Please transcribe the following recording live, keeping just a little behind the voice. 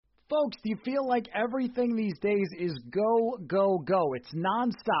Folks, do you feel like everything these days is go, go, go? It's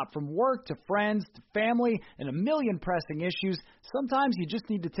nonstop from work to friends to family and a million pressing issues. Sometimes you just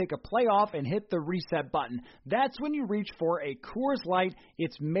need to take a play off and hit the reset button. That's when you reach for a Coors Light.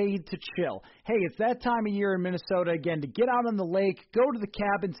 It's made to chill. Hey, it's that time of year in Minnesota again to get out on the lake, go to the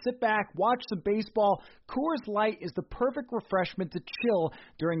cabin, sit back, watch some baseball. Coors Light is the perfect refreshment to chill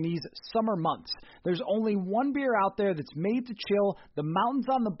during these summer months. There's only one beer out there that's made to chill. The mountains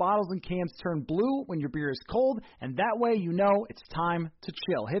on the bottles and cans turn blue when your beer is cold, and that way you know it's time to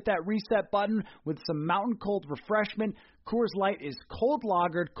chill. Hit that reset button with some mountain cold refreshment. Coors Light is cold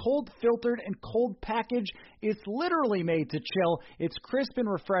lagered, cold filtered, and cold packaged. It's literally made to chill. It's crisp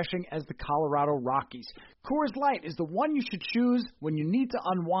and refreshing as the Colorado Rockies. Coors Light is the one you should choose when you need to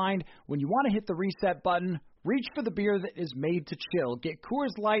unwind, when you want to hit the reset button. Reach for the beer that is made to chill. Get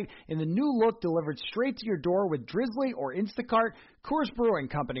Coors Light in the new look delivered straight to your door with Drizzly or Instacart. Coors Brewing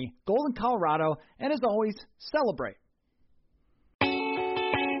Company, Golden, Colorado, and as always, celebrate.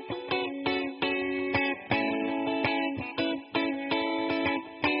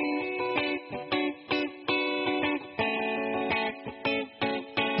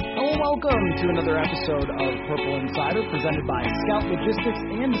 Welcome to another episode of Purple Insider, presented by Scout Logistics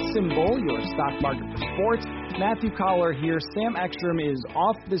and Symbol, your stock market for sports. Matthew Collar here. Sam Ekstrom is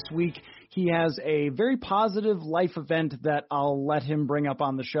off this week. He has a very positive life event that I'll let him bring up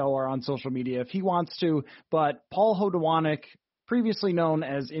on the show or on social media if he wants to. But Paul Hodowanik, previously known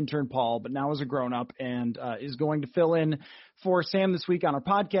as Intern Paul, but now is a grown-up, and is going to fill in for Sam this week on our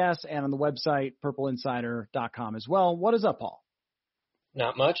podcast and on the website, purpleinsider.com as well. What is up, Paul?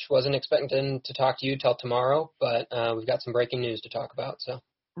 Not much. Wasn't expecting to talk to you till tomorrow, but we've got some breaking news to talk about. So.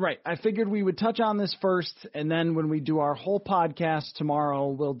 Right. I figured we would touch on this first, and then when we do our whole podcast tomorrow,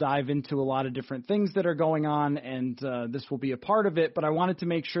 we'll dive into a lot of different things that are going on, and this will be a part of it. But I wanted to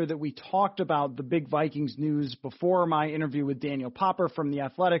make sure that we talked about the big Vikings news before my interview with Daniel Popper from The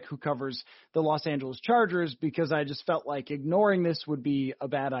Athletic, who covers the Los Angeles Chargers, because I just felt like ignoring this would be a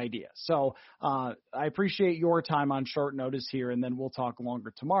bad idea. So I appreciate your time on short notice here, and then we'll talk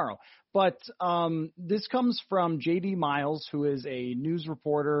longer tomorrow. But this comes from J.D. Miles, who is a news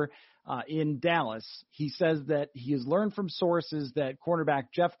reporter in Dallas. He says that he has learned from sources that cornerback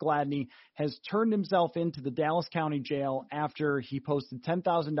Jeff Gladney has turned himself into the Dallas County Jail after he posted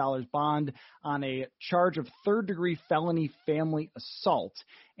 $10,000 bond on a charge of third-degree felony family assault.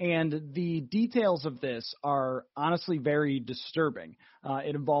 And the details of this are honestly very disturbing.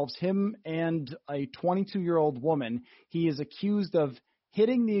 It involves him and a 22-year-old woman. He is accused of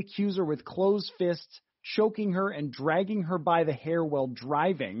hitting the accuser with closed fists, choking her, and dragging her by the hair while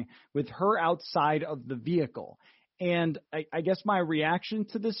driving with her outside of the vehicle. And I guess my reaction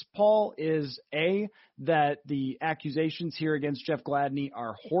to this, Paul, is A, that the accusations here against Jeff Gladney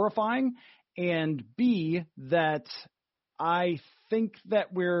are horrifying, and B, that I think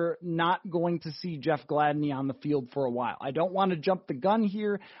that we're not going to see Jeff Gladney on the field for a while. I don't want to jump the gun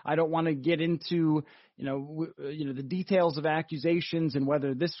here. I don't want to get into, the details of accusations and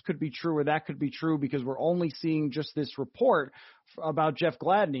whether this could be true or that could be true, because we're only seeing just this report about Jeff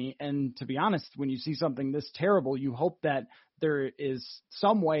Gladney. And to be honest, when you see something this terrible, you hope that there is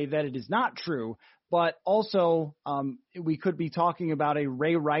some way that it is not true. But also, we could be talking about a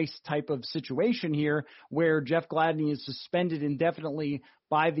Ray Rice type of situation here where Jeff Gladney is suspended indefinitely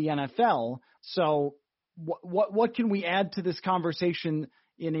by the NFL. So what can we add to this conversation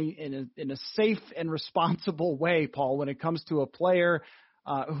in a safe and responsible way, Paul, when it comes to a player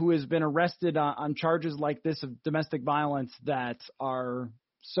who has been arrested on charges like this of domestic violence that are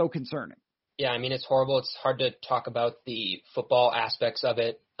so concerning? Yeah, I mean, it's horrible. It's hard to talk about the football aspects of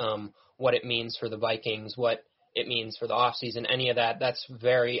it, what it means for the Vikings, what it means for the offseason, any of that. That's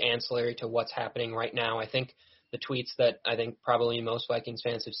very ancillary to what's happening right now. I think the tweets that I think probably most Vikings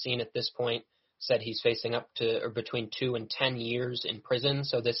fans have seen at this point said he's facing up to or between 2 and 10 years in prison.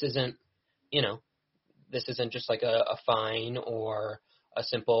 So this isn't, this isn't just like a fine or a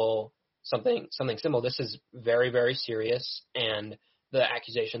simple something simple. This is very, very serious, and the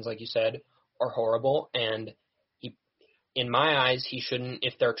accusations, like you said, are horrible. And he, in my eyes, he shouldn't,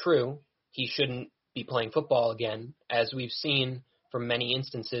 if they're true, he shouldn't be playing football again. As we've seen from many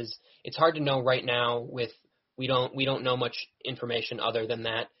instances, it's hard to know right now. We don't know much information other than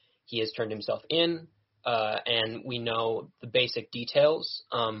that he has turned himself in, and we know the basic details.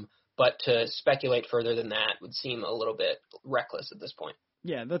 But to speculate further than that would seem a little bit reckless at this point.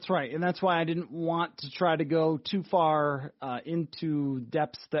 Yeah, that's right. And that's why I didn't want to try to go too far into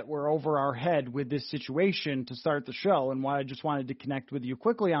depths that were over our head with this situation to start the show, and why I just wanted to connect with you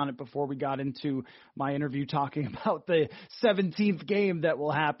quickly on it before we got into my interview talking about the 17th game that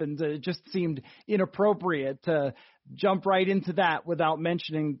will happen. It just seemed inappropriate to jump right into that without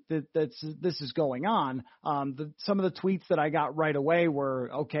mentioning that this is going on. Some of the tweets that I got right away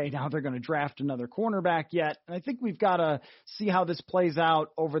were, okay, now they're going to draft another cornerback yet. And I think we've got to see how this plays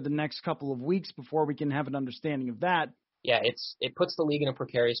out over the next couple of weeks before we can have an understanding of that. Yeah, it puts the league in a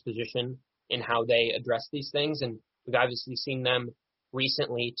precarious position in how they address these things. And we've obviously seen them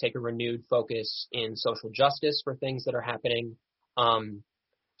recently take a renewed focus in social justice for things that are happening.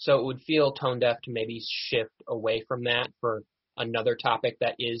 So it would feel tone deaf to maybe shift away from that for another topic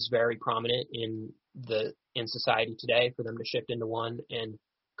that is very prominent in society today, for them to shift into one and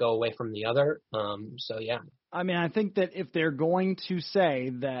go away from the other. So yeah. I mean, I think that if they're going to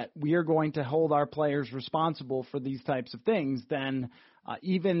say that we are going to hold our players responsible for these types of things, then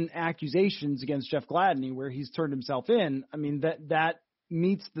even accusations against Jeff Gladney, where he's turned himself in, I mean, that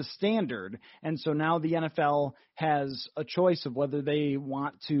meets the standard. And so now the NFL has a choice of whether they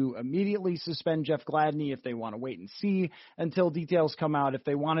want to immediately suspend Jeff Gladney, if they want to wait and see until details come out, if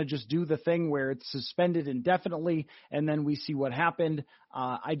they want to just do the thing where it's suspended indefinitely and then we see what happened.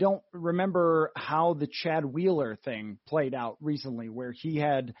 I don't remember how the Chad Wheeler thing played out recently, where he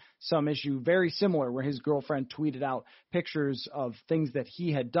had some issue very similar, where his girlfriend tweeted out pictures of things that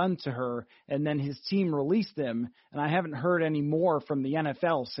he had done to her, and then his team released them. And I haven't heard any more from the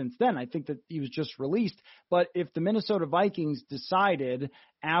NFL since then. I think that he was just released. But if the Minnesota Vikings decided,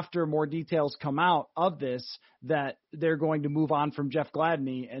 after more details come out of this, that they're going to move on from Jeff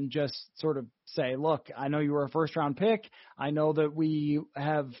Gladney and just sort of say, look, I know you were a first-round pick. I know that we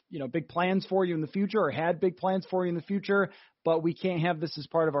have, big plans for you in the future, or had big plans for you in the future, but we can't have this as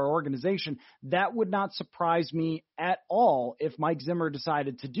part of our organization. That would not surprise me at all if Mike Zimmer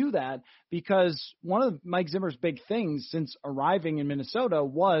decided to do that, because one of Mike Zimmer's big things since arriving in Minnesota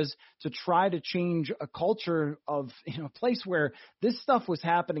was to try to change a culture of, a place where this stuff was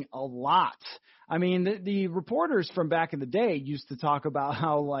happening a lot. I mean, the reporters from back in the day used to talk about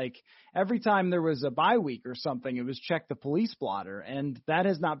how, like, every time there was a bye week or something, it was check the police blotter, and that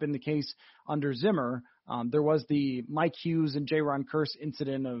has not been the case under Zimmer. There was the Mike Hughes and J-Ron Kearse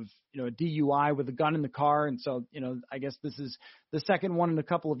incident of, a DUI with a gun in the car, and so, I guess this is the second one in a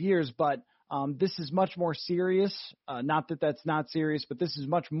couple of years, but this is much more serious. Not that that's not serious, but this is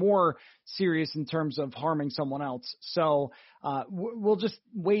much more serious in terms of harming someone else. So we'll just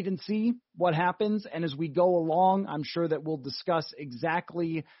wait and see what happens. And as we go along, I'm sure that we'll discuss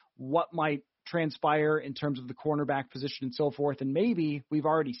exactly what might transpire in terms of the cornerback position and so forth. And maybe we've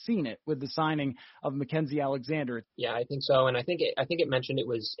already seen it with the signing of Mackenzie Alexander. Yeah, I think so. And I think it mentioned it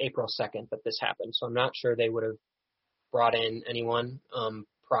was April 2nd that this happened. So I'm not sure they would have brought in anyone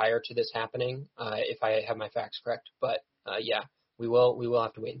prior to this happening, if I have my facts correct. But yeah, we will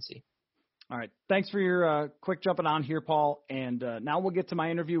have to wait and see. All right. Thanks for your quick jumping on here, Paul. And now we'll get to my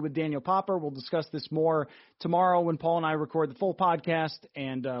interview with Daniel Popper. We'll discuss this more tomorrow when Paul and I record the full podcast,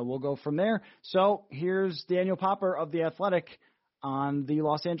 and we'll go from there. So here's Daniel Popper of The Athletic on the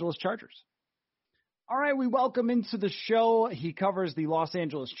Los Angeles Chargers. All right, we welcome into the show. He covers the Los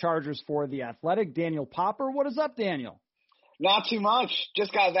Angeles Chargers for The Athletic, Daniel Popper. What is up, Daniel? Not too much.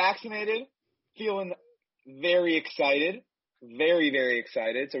 Just got vaccinated. Feeling very excited. Very, very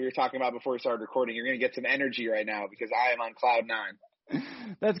excited. So we were talking about before we started recording, you're going to get some energy right now because I am on cloud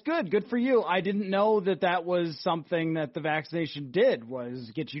 9. That's good. Good for you. I didn't know that was something that the vaccination did,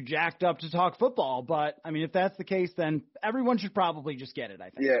 was get you jacked up to talk football. But, I mean, if that's the case, then everyone should probably just get it, I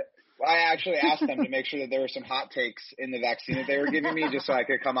think. Yeah. I actually asked them to make sure that there were some hot takes in the vaccine that they were giving me just so I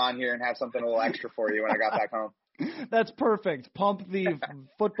could come on here and have something a little extra for you when I got back home. That's perfect. Pump the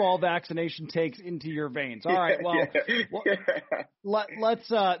football vaccination takes into your veins. All right. Well, let's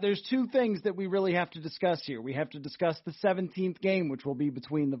there's two things that we really have to discuss here. We have to discuss the 17th game, which will be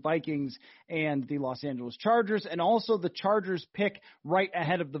between the Vikings and the Los Angeles Chargers, and also the Chargers pick right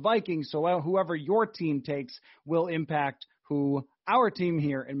ahead of the Vikings. So whoever your team takes will impact who our team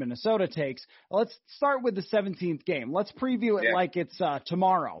here in Minnesota takes. Let's start with the 17th game. Let's preview it like it's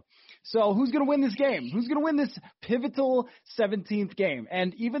tomorrow. So who's going to win this game? Who's going to win this pivotal 17th game?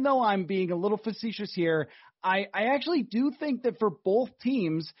 And even though I'm being a little facetious here, I actually do think that for both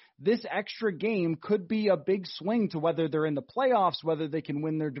teams, this extra game could be a big swing to whether they're in the playoffs, whether they can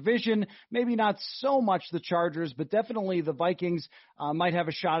win their division. Maybe not so much the Chargers, but definitely the Vikings might have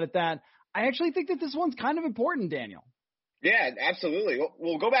a shot at that. I actually think that this one's kind of important, Daniel. Yeah, absolutely.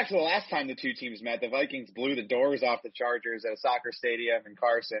 We'll go back to the last time the two teams met. The Vikings blew the doors off the Chargers at a soccer stadium in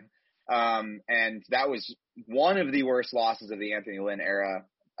Carson. And that was one of the worst losses of the Anthony Lynn era.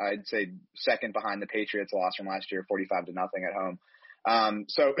 I'd say second behind the Patriots loss from last year, 45-0 at home.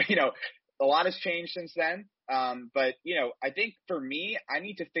 So, a lot has changed since then. But, I think for me, I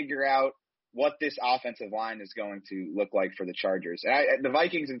need to figure out what this offensive line is going to look like for the Chargers. And the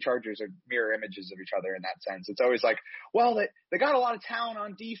Vikings and Chargers are mirror images of each other in that sense. It's always like, well, they got a lot of talent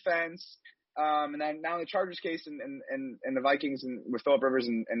on defense. And then now in the Chargers case and the Vikings and with Phillip Rivers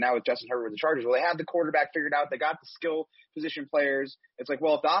and now with Justin Herbert with the Chargers, well, they have the quarterback figured out. They got the skill position players. It's like,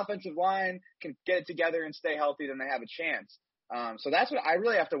 well, if the offensive line can get it together and stay healthy, then they have a chance. So that's what I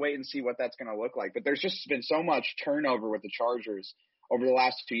really have to wait and see what that's going to look like. But there's just been so much turnover with the Chargers over the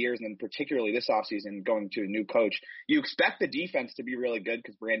last 2 years, and then particularly this offseason going to a new coach. You expect the defense to be really good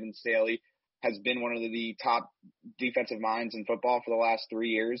because Brandon Staley has been one of the top defensive minds in football for the last 3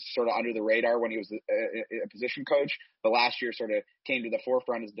 years, sort of under the radar when he was a position coach. But last year sort of came to the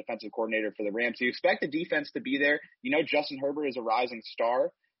forefront as defensive coordinator for the Rams. So you expect the defense to be there. Justin Herbert is a rising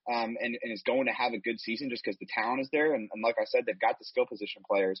star and is going to have a good season just because the talent is there. And like I said, they've got the skill position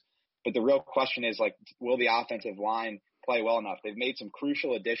players. But the real question is, will the offensive line play well enough? They've made some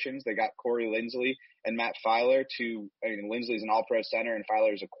crucial additions. They got Corey Linsley and Matt Filer Linsley's an all-pro center and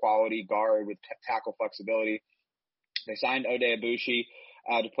Filer's a quality guard with tackle flexibility. They signed Ode Ibushi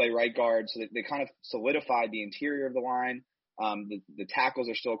to play right guard. So they kind of solidified the interior of the line. The tackles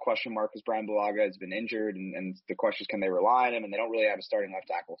are still a question mark because Brian Bulaga has been injured and the question is, can they rely on him? And they don't really have a starting left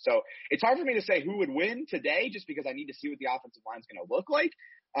tackle. So it's hard for me to say who would win today just because I need to see what the offensive line is going to look like.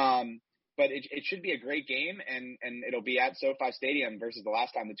 But it should be a great game, and it'll be at SoFi Stadium versus the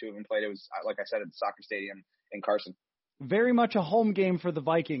last time the two of them played. It was, like I said, at the soccer stadium in Carson. Very much a home game for the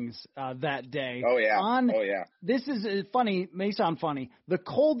Vikings that day. Oh, yeah. This is funny, may sound funny. The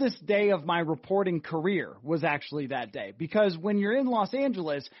coldest day of my reporting career was actually that day because when you're in Los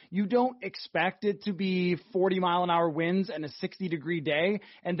Angeles, you don't expect it to be 40-mile-an-hour winds and a 60-degree day,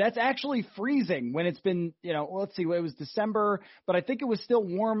 and that's actually freezing when it's been, let's see, it was December, but I think it was still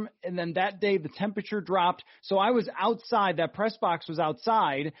warm, and then that day the temperature dropped, so I was outside, that press box was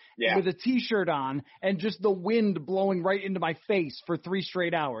outside with a T-shirt on, and just the wind blowing right into my face for 3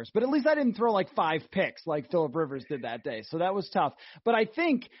 straight hours. But at least I didn't throw 5 picks like Phillip Rivers did that day. So that was tough. But I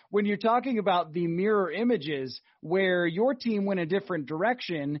think when you're talking about the mirror images where your team went a different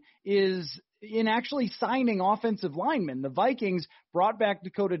direction is in actually signing offensive linemen. The Vikings brought back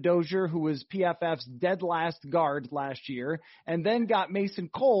Dakota Dozier, who was PFF's dead last guard last year, and then got Mason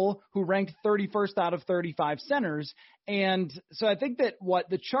Cole, who ranked 31st out of 35 centers. And so I think that what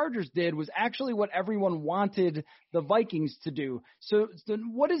the Chargers did was actually what everyone wanted the Vikings to do. So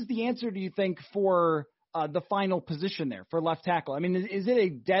what is the answer, do you think, for the final position there for left tackle? I mean, is it a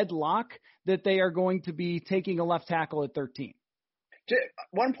deadlock that they are going to be taking a left tackle at 13?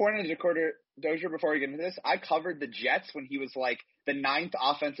 One point on Dakota Dozier before we get into this. I covered the Jets when he was the 9th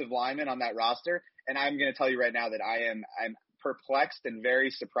offensive lineman on that roster, and I'm going to tell you right now that I'm perplexed and very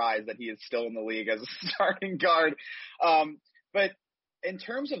surprised that he is still in the league as a starting guard. But in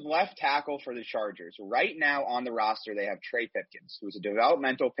terms of left tackle for the Chargers, right now on the roster they have Trey Pipkins, who was a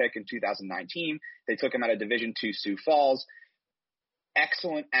developmental pick in 2019. They took him out of Division II Sioux Falls.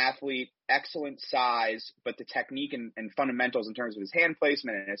 Excellent athlete, excellent size, but the technique and fundamentals in terms of his hand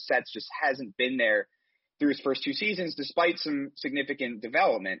placement and his sets just hasn't been there through his first 2 seasons, despite some significant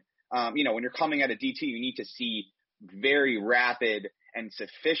development. When you're coming out of DT, you need to see very rapid and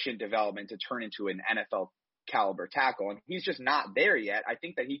sufficient development to turn into an NFL caliber tackle. And he's just not there yet. I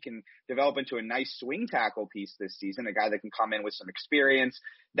think that he can develop into a nice swing tackle piece this season, a guy that can come in with some experience.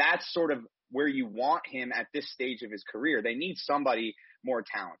 That's sort of where you want him at this stage of his career. They need somebody more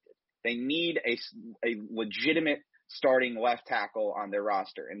talented. They need a legitimate starting left tackle on their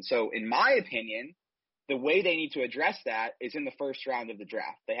roster. And so in my opinion, the way they need to address that is in the first round of the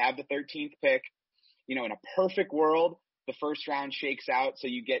draft. They have the 13th pick. In a perfect world, the first round shakes out. So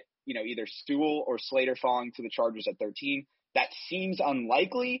you get, either Sewell or Slater falling to the Chargers at 13. That seems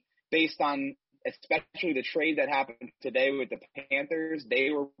unlikely based on especially the trade that happened today with the Panthers.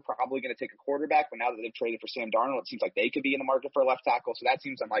 They were probably going to take a quarterback, but now that they've traded for Sam Darnold, it seems like they could be in the market for a left tackle. So that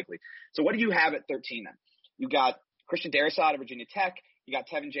seems unlikely. So what do you have at 13 then? You got Christian Darrisaw out of Virginia Tech. You got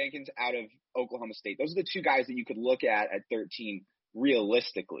Tevin Jenkins out of Oklahoma State. Those are the 2 guys that you could look at 13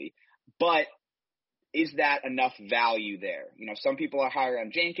 realistically. But is that enough value there? Some people are higher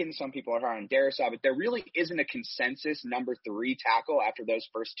on Jenkins, some people are higher on Darrisaw, but there really isn't a consensus number 3 tackle after those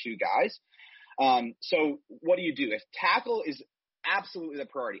first 2 guys. So what do you do? If tackle is absolutely the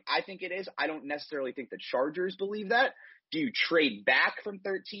priority, I think it is. I don't necessarily think the Chargers believe that. Do you trade back from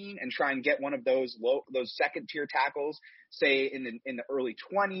 13 and try and get one of those second tier tackles, say in the early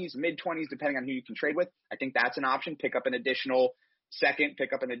 20s, mid 20s, depending on who you can trade with? I think that's an option. Pick up an additional second,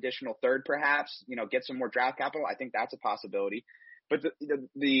 pick up an additional third, perhaps, get some more draft capital. I think that's a possibility. But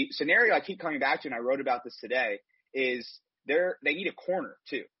the scenario I keep coming back to, and I wrote about this today, is they need a corner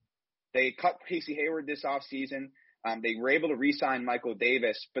too. They cut Casey Hayward this offseason. They were able to re-sign Michael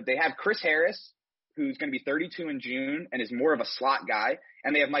Davis, but they have Chris Harris, who's going to be 32 in June and is more of a slot guy,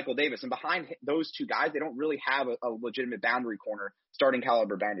 and they have Michael Davis. And behind those two guys, they don't really have a legitimate boundary corner, starting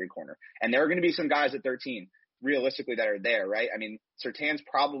caliber boundary corner. And there are going to be some guys at 13, realistically, that are there, right? I mean, Surtain's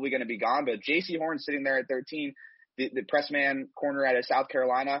probably going to be gone, but J.C. Horn's sitting there at 13, the press man corner out of South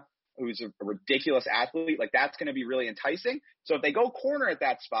Carolina, who's a ridiculous athlete, like that's going to be really enticing. So if they go corner at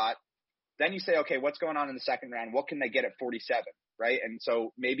that spot, then you say, okay, what's going on in the second round? What can they get at 47, right? And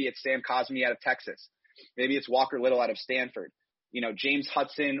so maybe it's Sam Cosmi out of Texas. Maybe it's Walker Little out of Stanford. James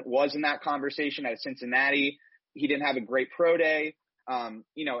Hudson was in that conversation out of Cincinnati. He didn't have a great pro day. And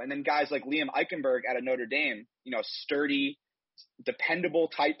then guys like Liam Eichenberg out of Notre Dame, sturdy, dependable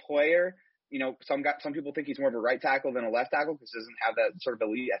type player. Some people think he's more of a right tackle than a left tackle because he doesn't have that sort of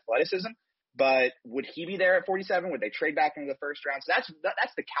elite athleticism. But would he be there at 47? Would they trade back into the first round? So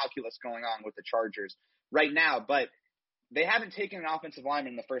that's the calculus going on with the Chargers right now. But they haven't taken an offensive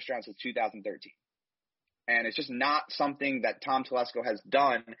lineman in the first round since 2013. And it's just not something that Tom Telesco has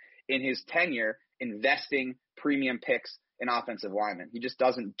done in his tenure, investing premium picks in offensive linemen. He just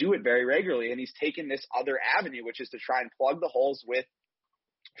doesn't do it very regularly. And he's taken this other avenue, which is to try and plug the holes with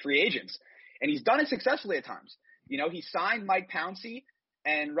free agents. And he's done it successfully at times. He signed Mike Pouncey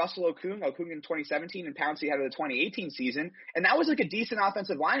and Russell Okung in 2017 and Pouncey out of the 2018 season. And that was like a decent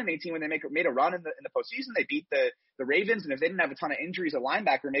offensive line in 18 when they made a run in the postseason. They beat the Ravens. And if they didn't have a ton of injuries at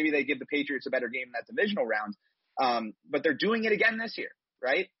linebacker, maybe they give the Patriots a better game in that divisional round. But they're doing it again this year,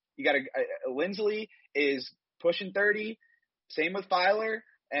 right? You got Lindsley is pushing 30. Same with Filer.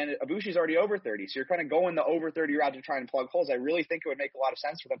 And Abushi's already over 30. So you're kind of going the over 30 route to try and plug holes. I really think it would make a lot of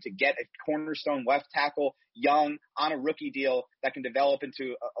sense for them to get a cornerstone left tackle, young, on a rookie deal that can develop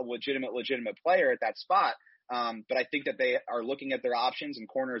into a legitimate player at that spot. But I think that they are looking at their options, and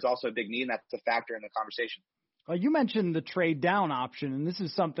corner is also a big need, and that's a factor in the conversation. You mentioned the trade down option, and this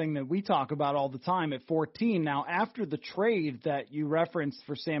is something that we talk about all the time at 14. Now, after the trade that you referenced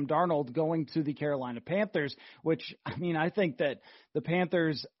for Sam Darnold going to the Carolina Panthers, which, I think that the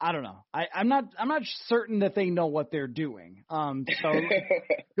Panthers, I don't know. I'm not certain that they know what they're doing. So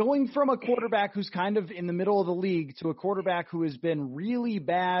going from a quarterback who's kind of in the middle of the league to a quarterback who has been really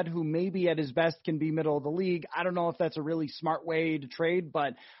bad, who maybe at his best can be middle of the league, I don't know if that's a really smart way to trade,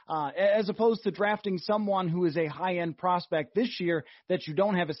 but as opposed to drafting someone who is a high-end prospect this year that you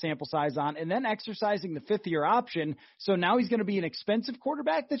don't have a sample size on, and then exercising the fifth-year option, so now he's going to be an expensive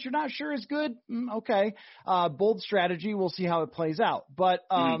quarterback that you're not sure is good. Okay. Bold strategy. We'll see how it plays out. But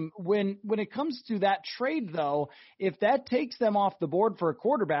when it comes to that trade, though, if that takes them off the board for a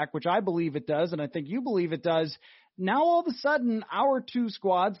quarterback, which I believe it does, and I think you believe it does, now all of a sudden our two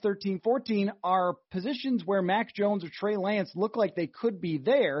squads, 13, 14, are positions where Mac Jones or Trey Lance look like they could be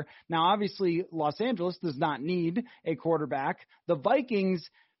there. Now, obviously, Los Angeles does not need a quarterback. The Vikings,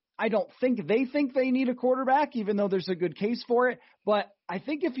 I don't think they need a quarterback, even though there's a good case for it. But I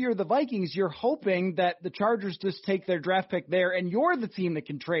think if you're the Vikings, you're hoping that the Chargers just take their draft pick there, and you're the team that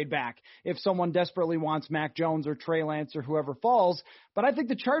can trade back if someone desperately wants Mac Jones or Trey Lance or whoever falls. But I think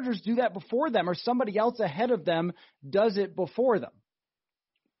the Chargers do that before them, or somebody else ahead of them does it before them.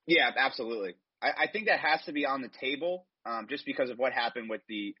 Yeah, absolutely. I think that has to be on the table, just because of what happened with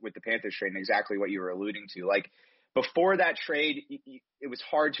the Panthers trade and exactly what you were alluding to. Like, before that trade, it was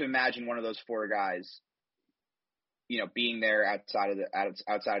hard to imagine one of those four guys, being there outside of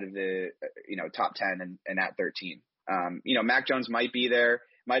the top 10 and at 13. Mac Jones might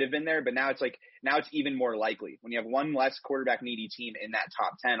have been there, but now it's even more likely when you have one less quarterback needy team in that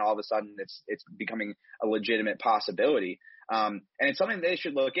top 10. All of a sudden, it's becoming a legitimate possibility, and it's something they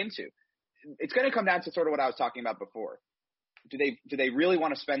should look into. It's going to come down to sort of what I was talking about before. Do they really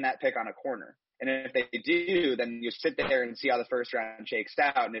want to spend that pick on a corner? And if they do, then you sit there and see how the first round shakes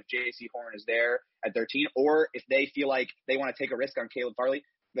out. And if J.C. Horn is there at 13, or if they feel like they want to take a risk on Caleb Farley,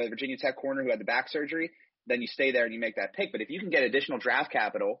 the Virginia Tech corner who had the back surgery, then you stay there and you make that pick. But if you can get additional draft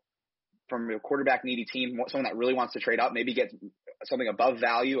capital from a quarterback needy team, someone that really wants to trade up, maybe get something above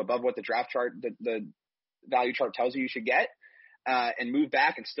value, above what the draft chart, the value chart tells you should get, and move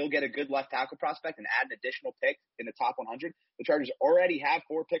back and still get a good left tackle prospect and add an additional pick in the top 100. The Chargers already have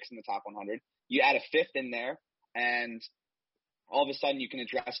 4 picks in the top 100. You add a fifth in there, and all of a sudden you can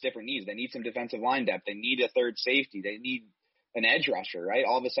address different needs. They need some defensive line depth. They need a third safety. They need an edge rusher, right?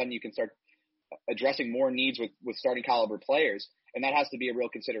 All of a sudden you can start addressing more needs with starting caliber players. And that has to be a real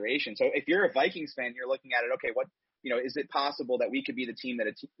consideration. So if you're a Vikings fan, you're looking at it, okay, what, is it possible that we could be the team that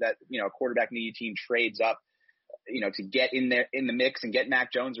a quarterback needy team trades up, to get in there in the mix and get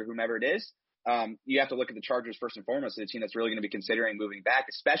Mac Jones or whomever it is? You have to look at the Chargers first and foremost, the team that's really going to be considering moving back,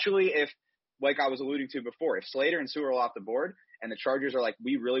 especially if, like I was alluding to before, if Slater and Sewell are off the board and the Chargers are like,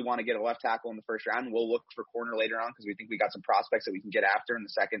 we really want to get a left tackle in the first round, we'll look for corner later on because we think we got some prospects that we can get after in the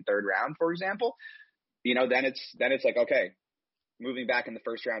second, third round, for example, then it's like, okay, moving back in the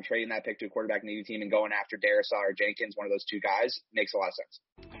first round, trading that pick to a quarterback needy team and going after Darrisaw or Jenkins, one of those two guys, makes a lot of sense.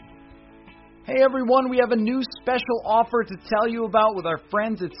 Hey everyone, we have a new special offer to tell you about with our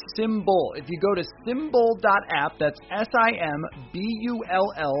friends at SimBull. If you go to simbull.app, that's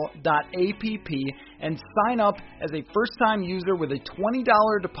SIMBULL.app, and sign up as a first-time user with a $20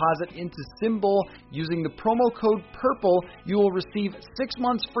 deposit into SimBull using the promo code PURPLE, you will receive 6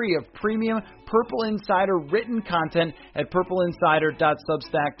 months free of premium Purple Insider written content at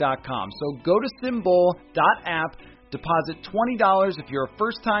purpleinsider.substack.com. So go to simbull.app, deposit $20 if you're a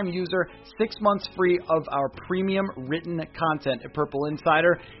first-time user, 6 months free of our premium written content at Purple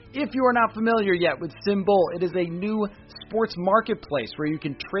Insider. If you are not familiar yet with SimBull, it is a new sports marketplace where you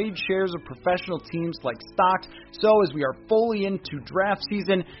can trade shares of professional teams like stocks. So as we are fully into draft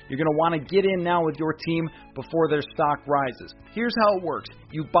season, you're going to want to get in now with your team before their stock rises. Here's how it works.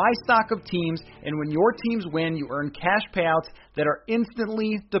 You buy stock of teams, and when your teams win, you earn cash payouts that are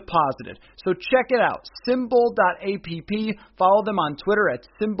instantly deposited. So check it out, simbull.app. Follow them on Twitter at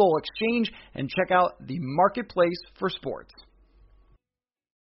SimBull Exchange, and check out the marketplace for sports.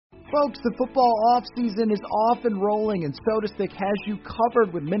 Folks, the football offseason is off and rolling, and SotaStick has you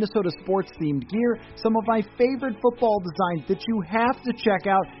covered with Minnesota sports-themed gear. Some of my favorite football designs that you have to check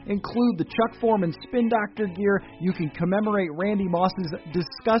out include the Chuck Foreman Spin Doctor gear. You can commemorate Randy Moss's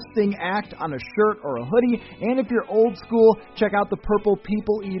disgusting act on a shirt or a hoodie. And if you're old school, check out the Purple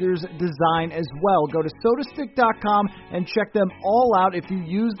People Eaters design as well. Go to sotastick.com and check them all out. If you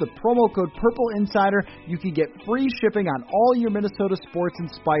use the promo code PURPLEINSIDER, you can get free shipping on all your Minnesota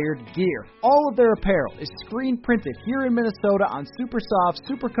sports-inspired gear. All of their apparel is screen printed here in Minnesota on super soft,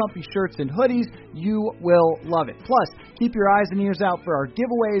 super comfy shirts and hoodies. You will love it. Plus, keep your eyes and ears out for our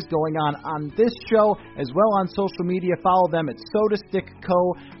giveaways going on this show, as well on social media. Follow them at SotaStick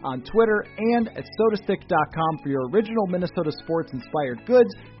Co. on Twitter and at sotastick.com for your original Minnesota sports inspired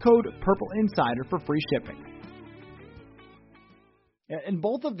goods. Code PURPLEINSIDER for free shipping. And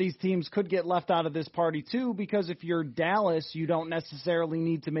both of these teams could get left out of this party, too, because if you're Dallas, you don't necessarily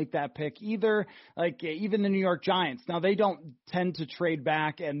need to make that pick either. Like, even the New York Giants. Now, they don't tend to trade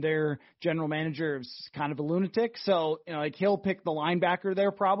back, and their general manager is kind of a lunatic. So, he'll pick the linebacker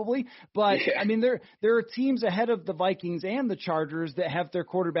there probably. But, yeah. I mean, there are teams ahead of the Vikings and the Chargers that have their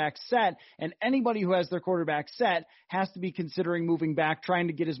quarterback set, and anybody who has their quarterback set has to be considering moving back, trying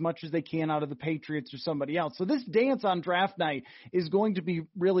to get as much as they can out of the Patriots or somebody else. So this dance on draft night is going to be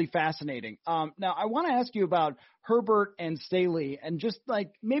really fascinating. Now, I want to ask you about Herbert and Staley, and just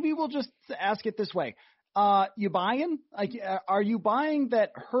maybe we'll just ask it this way. You buying? Are you buying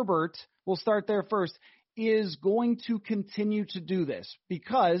that Herbert, we'll start there first, is going to continue to do this?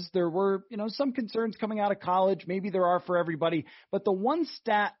 Because there were, some concerns coming out of college. Maybe there are for everybody. But the one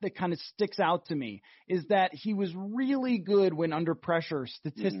stat that kind of sticks out to me is that he was really good when under pressure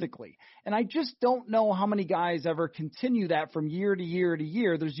statistically. And I just don't know how many guys ever continue that from year to year to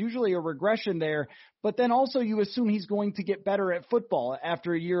year. There's usually a regression there. But then also you assume he's going to get better at football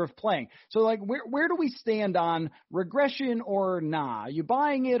after a year of playing. So, where do we stand on regression or nah? You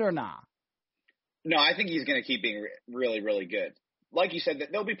buying it or nah? No, I think he's going to keep being really, really good. Like you said,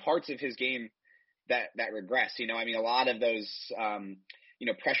 there'll be parts of his game that regress. A lot of those,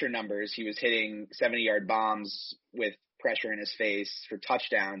 pressure numbers, he was hitting 70-yard bombs with pressure in his face for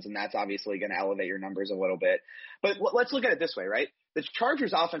touchdowns, and that's obviously going to elevate your numbers a little bit. But let's look at it this way, right? The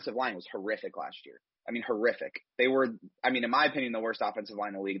Chargers' offensive line was horrific last year. Horrific. They were, in my opinion, the worst offensive line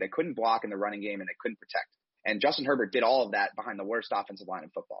in the league. They couldn't block in the running game, and they couldn't protect. And Justin Herbert did all of that behind the worst offensive line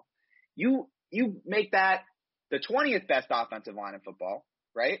in football. You make that the 20th best offensive line in football,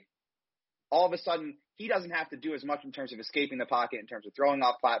 right? All of a sudden, he doesn't have to do as much in terms of escaping the pocket, in terms of throwing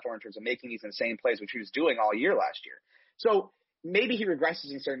off platform, in terms of making these insane plays, which he was doing all year last year. So maybe he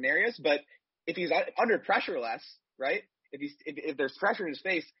regresses in certain areas, but if he's under pressure less, right? If there's pressure in his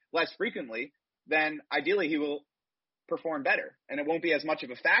face less frequently, then ideally he will perform better, and it won't be as much of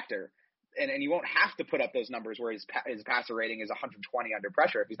a factor. and he won't have to put up those numbers where his passer rating is 120 under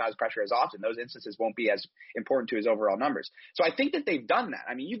pressure if he's not as pressure as often. Those instances won't be as important to his overall numbers. So I think that they've done that.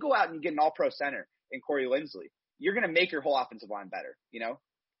 I mean, you go out and you get an all-pro center in Corey Linsley, you're going to make your whole offensive line better.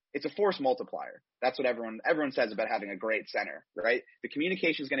 It's a force multiplier. That's what everyone says about having a great center, right? The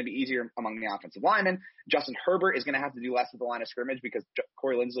communication is going to be easier among the offensive linemen. Justin Herbert is going to have to do less at the line of scrimmage because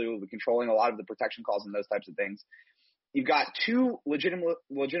Corey Linsley will be controlling a lot of the protection calls and those types of things. You've got two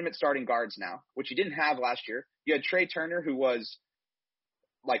legitimate starting guards now, which you didn't have last year. You had Trey Turner, who was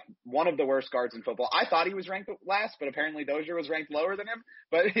like one of the worst guards in football. I thought he was ranked last, but apparently Dozier was ranked lower than him.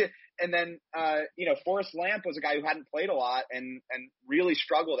 But and then Forrest Lamp was a guy who hadn't played a lot and really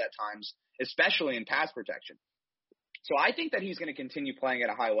struggled at times, especially in pass protection. So I think that he's going to continue playing at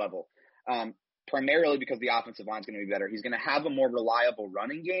a high level, primarily because the offensive line is going to be better. He's going to have a more reliable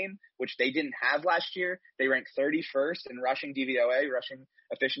running game, which they didn't have last year. They ranked 31st in rushing DVOA, rushing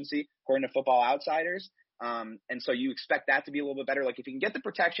efficiency, according to Football Outsiders. And so you expect that to be a little bit better. Like if you can get the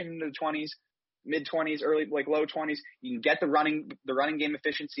protection into the 20s, mid-20s, early, like low 20s, you can get the running game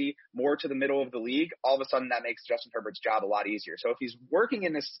efficiency more to the middle of the league. All of a sudden that makes Justin Herbert's job a lot easier. So if he's working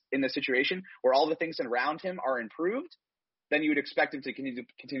in this situation where all the things around him are improved, then you would expect him to continue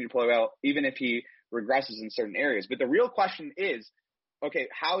to play well, even if he regresses in certain areas. But the real question is, okay,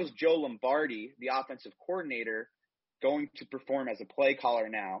 how is Joe Lombardi, the offensive coordinator, going to perform as a play caller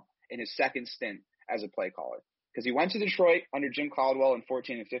now in his second stint as a play caller? Because he went to Detroit under Jim Caldwell in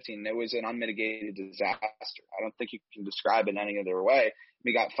 14 and 15, and it was an unmitigated disaster. I don't think you can describe it any other way.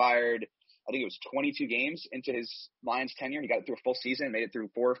 He got fired, I think it was 22 games into his Lions tenure. He got through a full season, made it through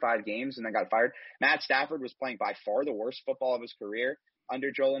 4 or 5 games, and then got fired. Matt Stafford was playing by far the worst football of his career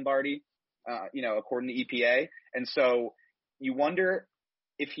under Joe Lombardi, according to EPA. And so you wonder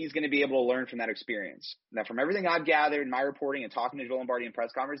if he's going to be able to learn from that experience. Now, from everything I've gathered in my reporting and talking to Joe Lombardi in press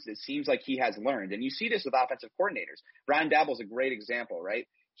conferences, it seems like he has learned. And you see this with offensive coordinators. Brian Daboll is a great example, right?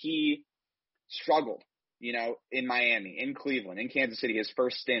 He struggled, in Miami, in Cleveland, in Kansas City, his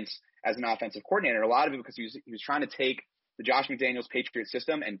first stints as an offensive coordinator. A lot of it because he was trying to take the Josh McDaniels Patriot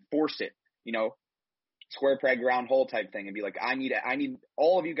system and force it, square peg round hole type thing, and be like, I need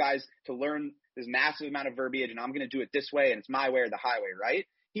all of you guys to learn this massive amount of verbiage, and I'm going to do it this way, and it's my way or the highway, right?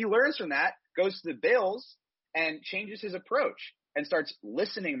 He learns from that, goes to the Bills, and changes his approach and starts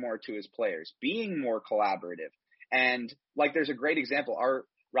listening more to his players, being more collaborative. And like, there's a great example. Our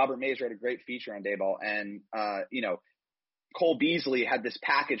Robert Mays wrote a great feature on Daboll, and Cole Beasley had this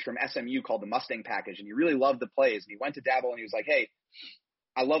package from SMU called the Mustang package, and he really loved the plays. And he went to Daboll and he was like, "Hey,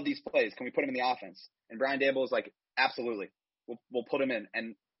 I love these plays. Can we put them in the offense?" And Brian Daboll was like, "Absolutely, we'll put them in."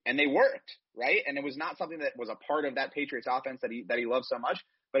 And they worked, right? And it was not something that was a part of that Patriots offense that he loved so much,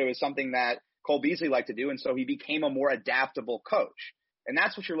 but it was something that Cole Beasley liked to do, and so he became a more adaptable coach. And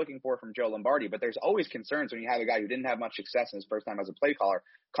that's what you're looking for from Joe Lombardi. But there's always concerns when you have a guy who didn't have much success in his first time as a play caller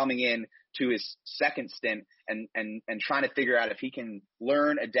coming in to his second stint and trying to figure out if he can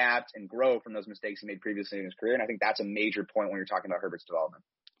learn, adapt, and grow from those mistakes he made previously in his career. And I think that's a major point when you're talking about Herbert's development.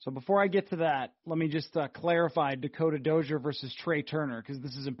 So before I get to that, let me just clarify Dakota Dozier versus Trey Turner, because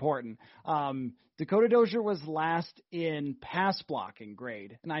this is important. Dakota Dozier was last in pass blocking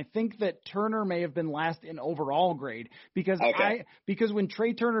grade, and I think that Turner may have been last in overall grade because because when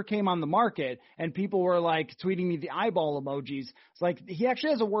Trey Turner came on the market and people were like tweeting me the eyeball emojis, it's like he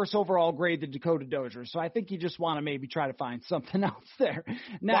actually has a worse overall grade than Dakota Dozier. So I think you just want to maybe try to find something else there.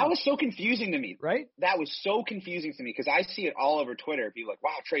 Now, that was so confusing to me, right? That was so confusing to me because I see it all over Twitter. People like,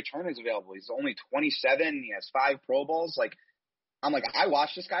 wow, Trey Turner's available. He's only 27. He has 5 Pro Bowls. Like, I'm like, I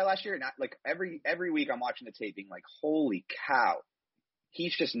watched this guy last year, and every week I'm watching the tape being like, holy cow,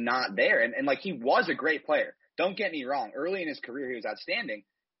 he's just not there. And like, he was a great player. Don't get me wrong. Early in his career, he was outstanding,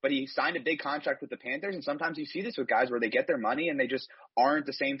 but he signed a big contract with the Panthers, and sometimes you see this with guys where they get their money and they just aren't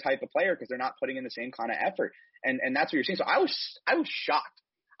the same type of player because they're not putting in the same kind of effort. And that's what you're seeing. So I was shocked.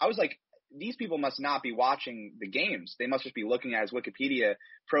 I was like, these people must not be watching the games. They must just be looking at his Wikipedia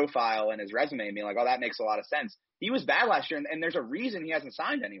profile and his resume and being like, oh, that makes a lot of sense. He was bad last year, and there's a reason he hasn't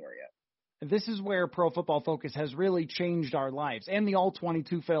signed anywhere yet. This is where Pro Football Focus has really changed our lives, and the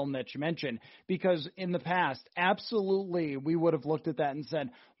All-22 film that you mentioned, because in the past, absolutely, we would have looked at that and said,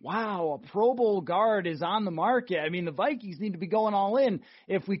 wow, a Pro Bowl guard is on the market. I mean, the Vikings need to be going all in.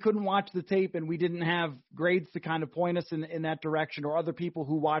 If we couldn't watch the tape and we didn't have grades to kind of point us in that direction, or other people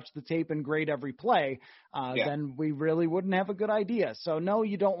who watch the tape and grade every play, then we really wouldn't have a good idea. So no,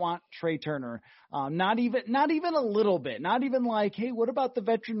 you don't want Trey Turner. Not even a little bit. Not even like, hey, what about the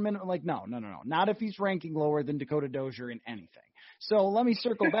veteran minute? Like, no. Not if he's ranking lower than Dakota Dozier in anything. So let me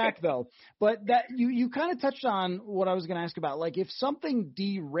circle back though. But that you kind of touched on what I was going to ask about. Like if something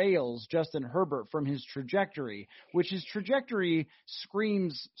derails Justin Herbert from his trajectory, which his trajectory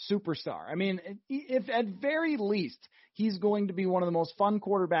screams superstar. I mean, if at very least he's going to be one of the most fun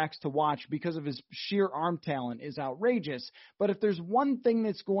quarterbacks to watch because of his sheer arm talent is outrageous. But if there's one thing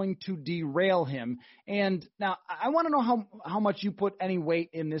that's going to derail him, and now I want to know how much you put any weight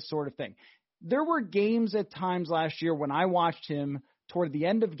in this sort of thing. There were games at times last year when I watched him toward the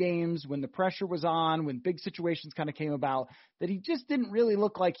end of games, when the pressure was on, when big situations kind of came about, that he just didn't really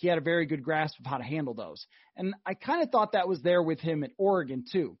look like he had a very good grasp of how to handle those. And I kind of thought that was there with him at Oregon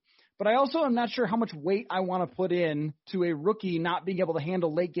too. But I also am not sure how much weight I want to put in to a rookie not being able to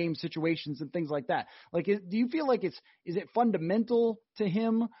handle late game situations and things like that. Like, do you feel like is it fundamental to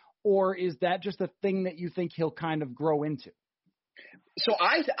him, or is that just a thing that you think he'll kind of grow into? So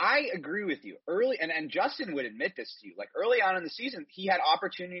I agree with you early, and Justin would admit this to you. Like early on in the season, he had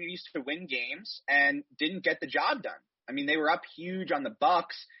opportunities to win games and didn't get the job done. I mean, they were up huge on the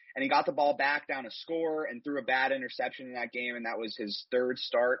Bucks, and he got the ball back down a score and threw a bad interception in that game, and that was his third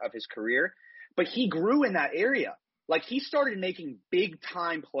start of his career. But he grew in that area. Like he started making big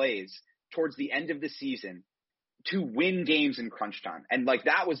time plays towards the end of the season to win games in crunch time. And like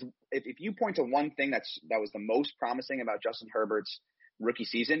that was, if you point to one thing that was the most promising about Justin Herbert's rookie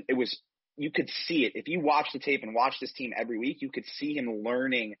season, it was, you could see it. If you watch the tape and watch this team every week, you could see him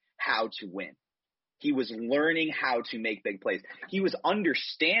learning how to win. He was learning how to make big plays. He was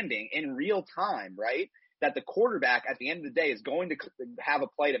understanding in real time, right, that the quarterback at the end of the day is going to have a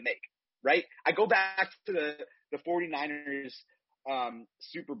play to make, right? I go back to the 49ers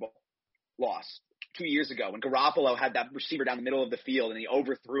Super Bowl loss 2 years ago when Garoppolo had that receiver down the middle of the field and he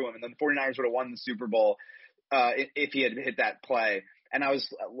overthrew him, and then the 49ers would have won the Super Bowl if he had hit that play. And I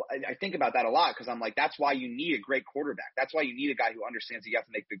think about that a lot because I'm like, that's why you need a great quarterback. That's why you need a guy who understands that you have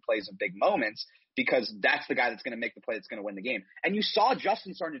to make big plays in big moments, because that's the guy that's going to make the play that's going to win the game. And you saw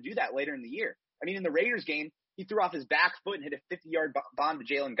Justin starting to do that later in the year. I mean, in the Raiders game, he threw off his back foot and hit a 50-yard bomb to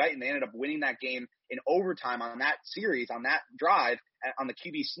Jalen Guyton. They ended up winning that game in overtime on that series, on that drive, on the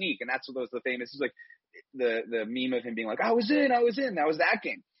QB sneak. And that's what was the famous, it's like the meme of him being like, I was in. That was that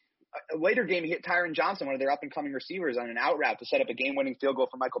game. A later game, he hit Tyron Johnson, one of their up-and-coming receivers, on an out route to set up a game-winning field goal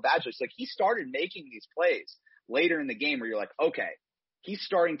for Michael Badgley. Like he started making these plays later in the game where you're like, okay, he's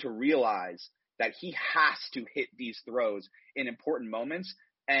starting to realize that he has to hit these throws in important moments.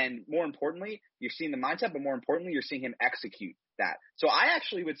 And more importantly, you're seeing the mindset, but more importantly, you're seeing him execute that. So I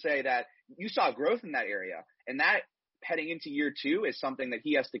actually would say that you saw growth in that area, and that heading into year two is something that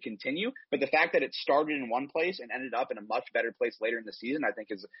he has to continue. But the fact that it started in one place and ended up in a much better place later in the season, I think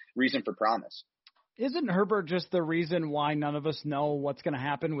is reason for promise. Isn't Herbert just the reason why none of us know what's going to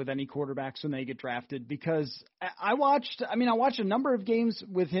happen with any quarterbacks when they get drafted? Because I watched a number of games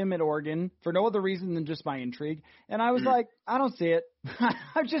with him at Oregon for no other reason than just my intrigue. And I was like, I don't see it.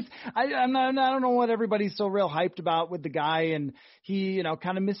 I don't know what everybody's so real hyped about with the guy. And he,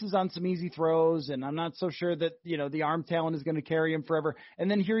 kind of misses on some easy throws. And I'm not so sure that, the arm talent is going to carry him forever.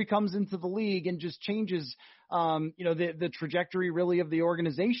 And then here he comes into the league and just changes the trajectory really of the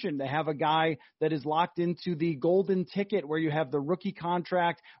organization, to have a guy that is locked into the golden ticket where you have the rookie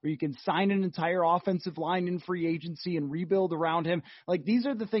contract, where you can sign an entire offensive line in free agency and rebuild around him. Like, these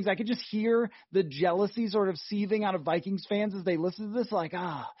are the things I could just hear the jealousy sort of seething out of Vikings fans as they listen to this, like,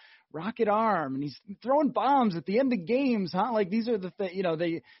 rocket arm, and he's throwing bombs at the end of games, huh? Like, these are the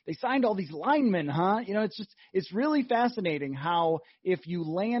they signed all these linemen, huh? It's really fascinating how if you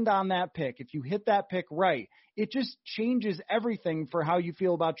land on that pick, if you hit that pick right, it just changes everything for how you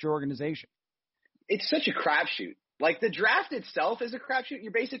feel about your organization. It's such a crapshoot. Like, the draft itself is a crapshoot.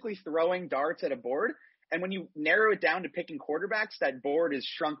 You're basically throwing darts at a board. And when you narrow it down to picking quarterbacks, that board is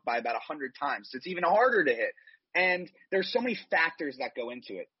shrunk by about 100 times. So it's even harder to hit. And there's so many factors that go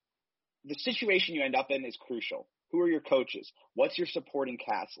into it. The situation you end up in is crucial. Who are your coaches? What's your supporting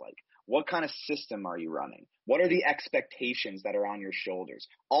cast like? What kind of system are you running? What are the expectations that are on your shoulders?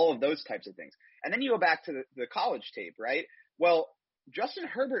 All of those types of things. And then you go back to the college tape, right? Well, Justin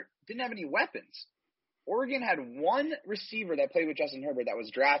Herbert didn't have any weapons. Oregon had one receiver that played with Justin Herbert that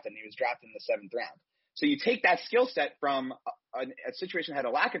was drafted, and he was drafted in the 7th round. So you take that skill set from a situation that had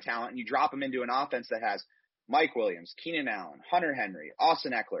a lack of talent, and you drop him into an offense that has Mike Williams, Keenan Allen, Hunter Henry,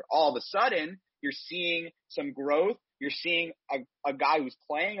 Austin Eckler. All of a sudden, you're seeing some growth. You're seeing a guy who's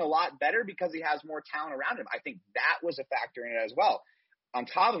playing a lot better because he has more talent around him. I think that was a factor in it as well. On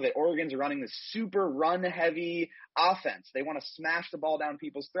top of it, Oregon's running this super run-heavy offense. They want to smash the ball down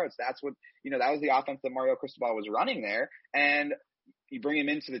people's throats. That's what, that was the offense that Mario Cristobal was running there. And You bring him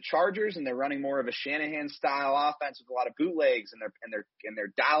into the Chargers, and they're running more of a Shanahan-style offense with a lot of bootlegs, and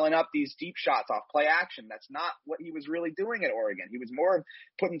they're dialing up these deep shots off play action. That's not what he was really doing at Oregon. He was more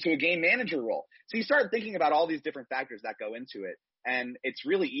put into a game manager role. So you start thinking about all these different factors that go into it, and it's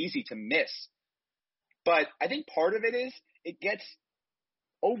really easy to miss. But I think part of it is it gets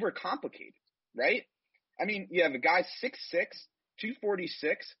overcomplicated, right? I mean, you have a guy 6'6",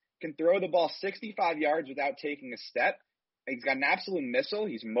 246, can throw the ball 65 yards without taking a step. He's got an absolute missile.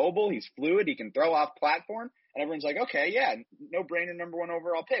 He's mobile. He's fluid. He can throw off platform. And everyone's like, okay, yeah, no-brainer number 1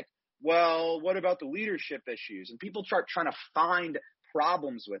 overall pick. Well, what about the leadership issues? And people start trying to find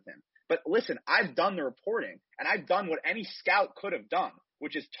problems with him. But listen, I've done the reporting, and I've done what any scout could have done,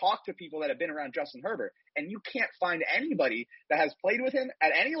 which is talk to people that have been around Justin Herbert. And you can't find anybody that has played with him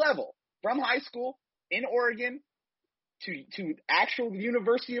at any level, from high school, in Oregon, to actual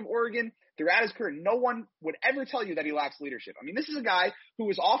University of Oregon, throughout his career. No one would ever tell you that he lacks leadership. I mean, this is a guy who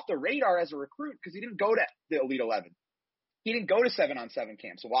was off the radar as a recruit because he didn't go to the Elite 11. He didn't go to 7-on-7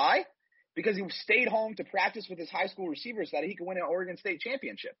 camps. Why? Because he stayed home to practice with his high school receivers so that he could win an Oregon State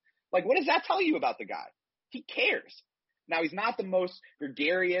championship. Like, what does that tell you about the guy? He cares. Now, he's not the most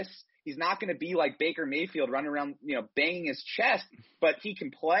gregarious. He's not going to be like Baker Mayfield running around, banging his chest, but he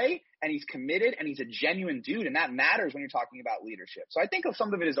can play, and he's committed, and he's a genuine dude, and that matters when you're talking about leadership. So I think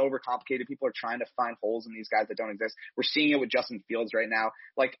some of it is overcomplicated. People are trying to find holes in these guys that don't exist. We're seeing it with Justin Fields right now.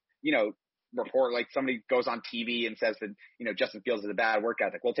 Like, somebody goes on TV and says that, Justin Fields has a bad work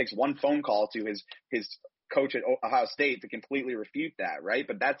ethic. Well, it takes one phone call to his coach at Ohio State to completely refute that, right?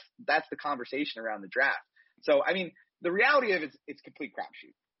 But that's the conversation around the draft. So, I mean, the reality of it's complete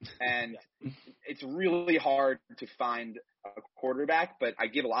crapshoot. And it's really hard to find a quarterback, but I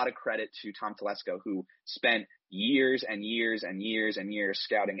give a lot of credit to Tom Telesco, who spent years and years and years and years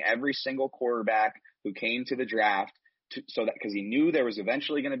scouting every single quarterback who came to the draft, because he knew there was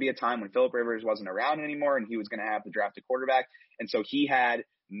eventually going to be a time when Phillip Rivers wasn't around anymore and he was going to have to draft a quarterback. And so he had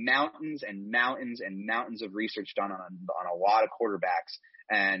mountains and mountains and mountains of research done on a lot of quarterbacks,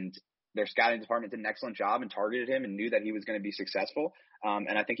 and their scouting department did an excellent job and targeted him and knew that he was going to be successful.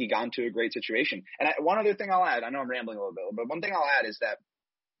 And I think he got into a great situation. And one other thing I'll add, I know I'm rambling a little bit, but one thing I'll add is that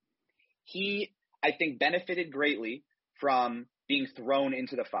he, I think, benefited greatly from being thrown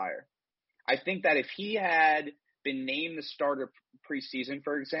into the fire. I think that if he had been named the starter preseason,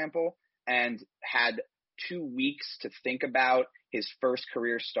 for example, and had 2 weeks to think about his first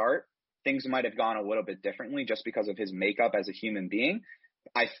career start, things might have gone a little bit differently just because of his makeup as a human being.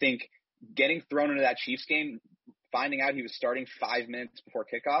 I think getting thrown into that Chiefs game, finding out he was starting 5 minutes before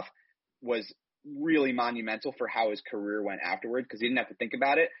kickoff, was really monumental for how his career went afterward, because he didn't have to think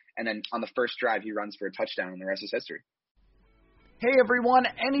about it. And then on the first drive, he runs for a touchdown, and the rest is history. Hey everyone,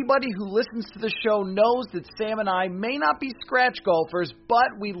 anybody who listens to the show knows that Sam and I may not be scratch golfers,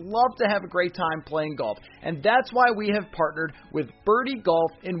 but we love to have a great time playing golf. And that's why we have partnered with Birdie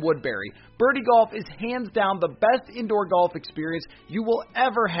Golf in Woodbury. Birdie Golf is hands down the best indoor golf experience you will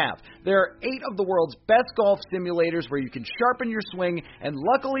ever have. There are 8 of the world's best golf simulators where you can sharpen your swing and,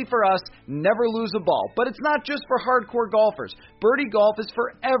 luckily for us, never lose a ball. But it's not just for hardcore golfers. Birdie Golf is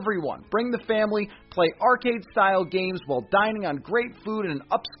for everyone. Bring the family, play arcade-style games while dining on great food in an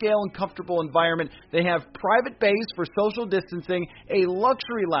upscale and comfortable environment. They have private bays for social distancing, a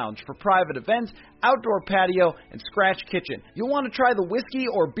luxury lounge for private events, outdoor patio, and scratch kitchen. You'll want to try the whiskey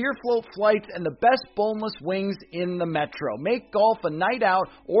or beer float flights and the best boneless wings in the metro. Make golf a night out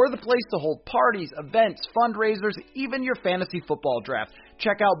or the place to hold parties, events, fundraisers, even your fantasy football draft.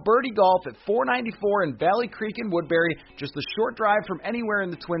 Check out Birdie Golf at 494 in Valley Creek in Woodbury, just a short drive from anywhere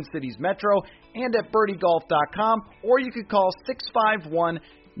in the Twin Cities metro, and at birdiegolf.com, or you could call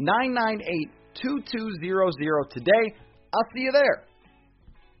 651-998-2200 today. I'll see you there.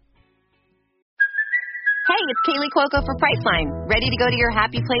 Hey, it's Kaylee Cuoco for Priceline. Ready to go to your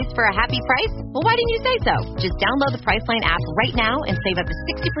happy place for a happy price? Well, why didn't you say so? Just download the Priceline app right now and save up to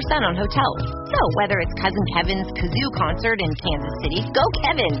 60% on hotels. So whether it's Cousin Kevin's Kazoo Concert in Kansas City, go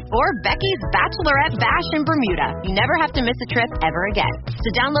Kevin, or Becky's Bachelorette Bash in Bermuda, you never have to miss a trip ever again. So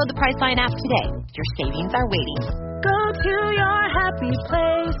download the Priceline app today. Your savings are waiting. Go to your happy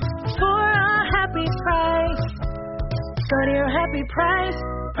place for a happy price. Go to your happy price,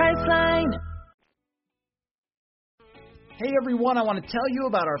 Priceline. Hey everyone, I want to tell you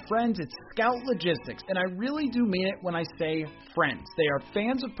about our friends at Scout Logistics, and I really do mean it when I say friends. They are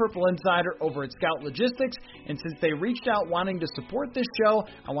fans of Purple Insider over at Scout Logistics, and since they reached out wanting to support this show,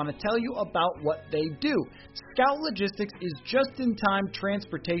 I want to tell you about what they do. Scout Logistics is just-in-time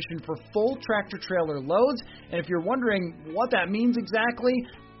transportation for full tractor-trailer loads, and if you're wondering what that means exactly,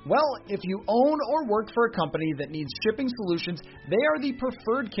 Well, if you own or work for a company that needs shipping solutions, they are the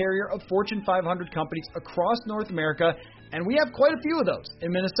preferred carrier of Fortune 500 companies across North America, and we have quite a few of those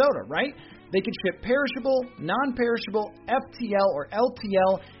in Minnesota, right? They can ship perishable, non-perishable, FTL, or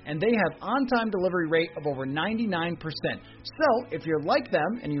LTL, and they have on-time delivery rate of over 99%. So, if you're like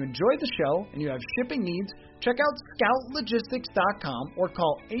them and you enjoy the show and you have shipping needs, check out scoutlogistics.com or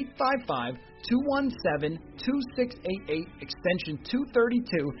call 855-217-2688 extension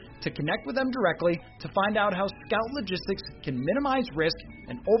 232 to connect with them directly to find out how Scout Logistics can minimize risk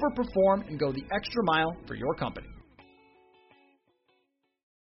and overperform and go the extra mile for your company.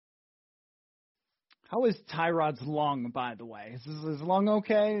 How is Tyrod's lung, by the way? Is his lung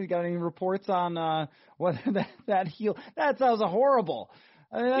okay? You got any reports on what that heel? That was horrible.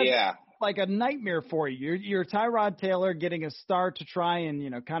 I mean, that's like a nightmare for you. You're Tyrod Taylor getting a start to try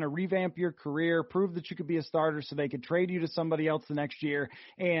and, kind of revamp your career, prove that you could be a starter so they could trade you to somebody else the next year,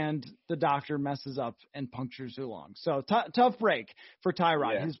 and the doctor messes up and punctures your lung. So tough break for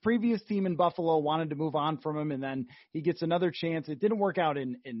Tyrod. Yeah. His previous team in Buffalo wanted to move on from him, and then he gets another chance. It didn't work out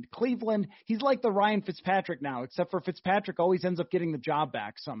in Cleveland. He's like the Ryan Fitzpatrick now, except for Fitzpatrick always ends up getting the job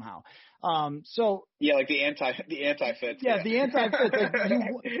back somehow. Like the anti-Fitz. Yeah, the anti-Fitz. Like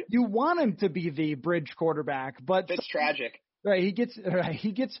you want him to be the bridge quarterback, but it's tragic. Right, he gets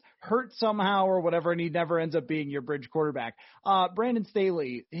hurt somehow or whatever, and he never ends up being your bridge quarterback. Brandon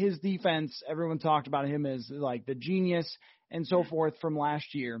Staley, his defense, everyone talked about him as like the genius and so forth from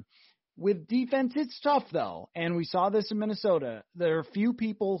last year. With defense, it's tough, though, and we saw this in Minnesota. There are few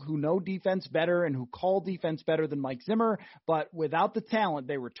people who know defense better and who call defense better than Mike Zimmer, but without the talent,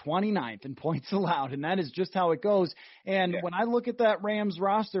 they were 29th in points allowed, and that is just how it goes. And when I look at that Rams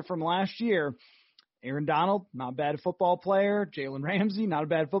roster from last year, Aaron Donald, not a bad football player. Jalen Ramsey, not a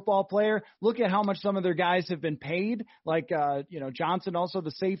bad football player. Look at how much some of their guys have been paid, like Johnson, also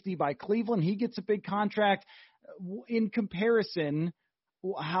the safety by Cleveland. He gets a big contract. In comparison,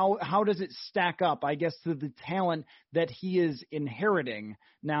 how does it stack up, I guess, to the talent that he is inheriting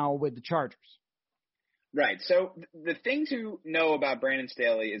now with the Chargers? Right. So the thing to know about Brandon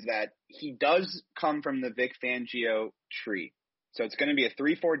Staley is that he does come from the Vic Fangio tree. So it's going to be a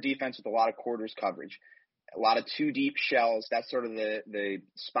 3-4 defense with a lot of quarters coverage, a lot of two deep shells. That's sort of the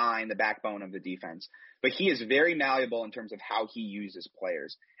spine, the backbone of the defense. But he is very malleable in terms of how he uses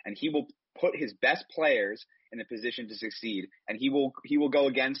players, and he will put his best players in a position to succeed, and he will go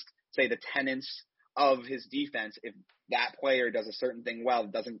against, say, the tenets of his defense if that player does a certain thing well,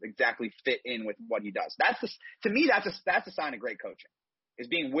 it doesn't exactly fit in with what he does. To me, that's a sign of great coaching, is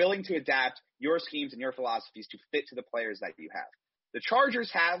being willing to adapt your schemes and your philosophies to fit to the players that you have. The Chargers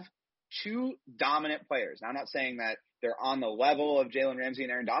have two dominant players. Now, I'm not saying that they're on the level of Jalen Ramsey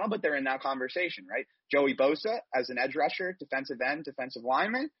and Aaron Donald, but they're in that conversation, right? Joey Bosa as an edge rusher, defensive end, defensive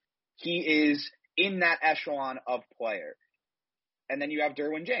lineman, he is in that echelon of player. And then you have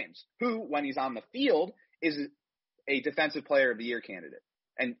Derwin James, who, when he's on the field, is a defensive player of the year candidate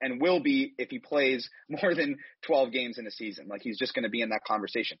and will be if he plays more than 12 games in a season. Like, he's just going to be in that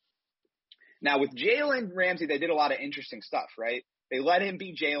conversation. Now, with Jalen Ramsey, they did a lot of interesting stuff, right? They let him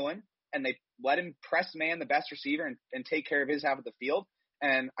be Jalen, and they let him press man the best receiver and take care of his half of the field.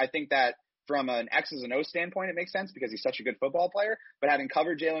 And I think that from an X's and O's standpoint, it makes sense because he's such a good football player. But having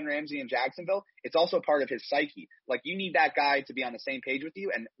covered Jalen Ramsey in Jacksonville, it's also part of his psyche. Like, you need that guy to be on the same page with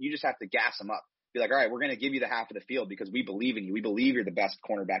you, and you just have to gas him up. Be like, all right, we're going to give you the half of the field because we believe in you. We believe you're the best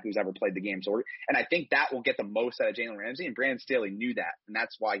cornerback who's ever played the game. And I think that will get the most out of Jalen Ramsey, and Brandon Staley knew that. And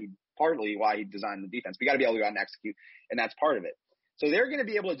that's partly why he designed the defense. We got to be able to go out and execute, and that's part of it. So they're going to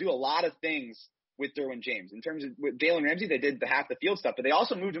be able to do a lot of things with Derwin James. In terms of with Jalen Ramsey, they did the half the field stuff, but they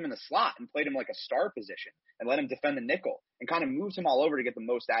also moved him in the slot and played him like a star position and let him defend the nickel and kind of moved him all over to get the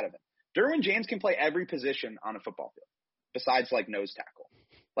most out of him. Derwin James can play every position on a football field besides like nose tackle.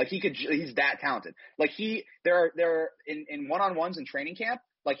 Like, he's that talented. Like, there are in one-on-ones in training camp,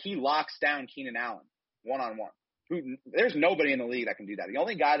 like, he locks down Keenan Allen one-on-one. There's nobody in the league that can do that. The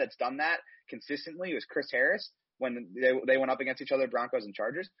only guy that's done that consistently was Chris Harris when they went up against each other, Broncos and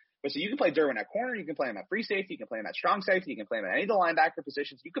Chargers. But so you can play Derwin at corner, you can play him at free safety, you can play him at strong safety, you can play him at any of the linebacker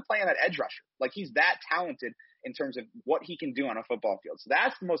positions, you could play him at edge rusher. Like, he's that talented in terms of what he can do on a football field. So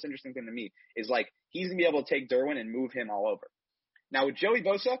that's the most interesting thing to me, is like, he's gonna be able to take Derwin and move him all over. Now with Joey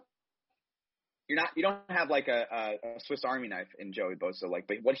Bosa, you don't have like a Swiss Army knife in Joey Bosa. Like,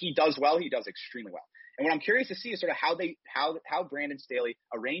 but what he does well, he does extremely well. And what I'm curious to see is sort of how Brandon Staley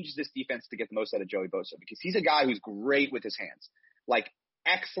arranges this defense to get the most out of Joey Bosa, because he's a guy who's great with his hands, like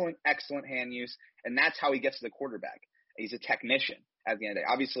excellent hand use, and that's how he gets to the quarterback. He's a technician at the end of the day.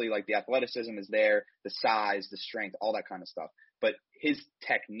 Obviously, like, the athleticism is there, the size, the strength, all that kind of stuff. but his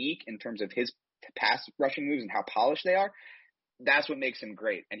technique in terms of his pass rushing moves and how polished they are, that's what makes him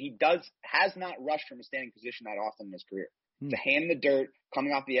great. And he has not rushed from a standing position that often in his career. To hand in the dirt,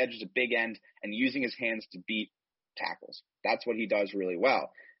 coming off the edge is a big end, and using his hands to beat tackles. That's what he does really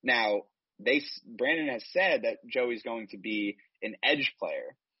well. Now, Brandon has said that Joey's going to be an edge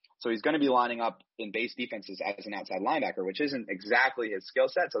player. So he's going to be lining up in base defenses as an outside linebacker, which isn't exactly his skill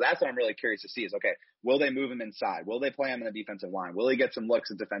set. So that's what I'm really curious to see is, okay, will they move him inside? Will they play him in the defensive line? Will he get some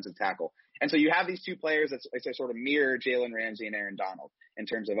looks at defensive tackle? And so you have these two players that sort of mirror Jalen Ramsey and Aaron Donald in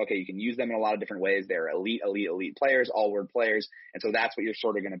terms of, okay, you can use them in a lot of different ways. They're elite players, all-word players. And so that's what you're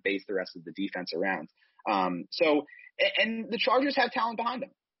sort of going to base the rest of the defense around. And the Chargers have talent behind them.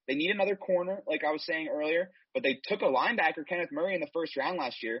 They need another corner, like I was saying earlier, but they took a linebacker, Kenneth Murray, in the first round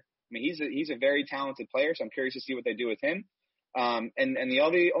last year. I mean, he's a very talented player, so I'm curious to see what they do with him. And the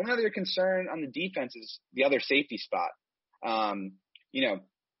only other concern on the defense is the other safety spot. They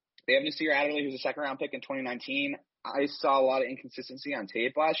have Nasir Adderley, who's a second-round pick in 2019. I saw a lot of inconsistency on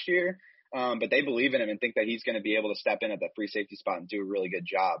tape last year, but they believe in him and think that he's going to be able to step in at that free safety spot and do a really good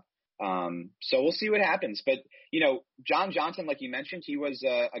job. So we'll see what happens. But, John Johnson, like you mentioned, he was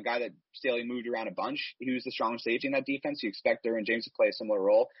a guy that Staley moved around a bunch. He was the strong safety in that defense. You expect Derwin James to play a similar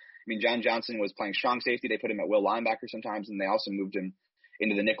role. I mean, John Johnson was playing strong safety. They put him at will linebacker sometimes, and they also moved him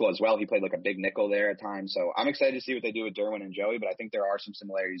into the nickel as well. He played like a big nickel there at times. So I'm excited to see what they do with Derwin and Joey, but I think there are some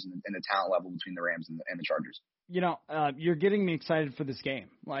similarities in the talent level between the Rams and the Chargers. You're getting me excited for this game.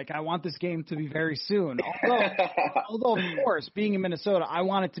 Like, I want this game to be very soon. Although, of course, being in Minnesota, I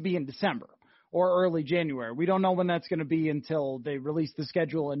want it to be in December or early January. We don't know when that's going to be until they release the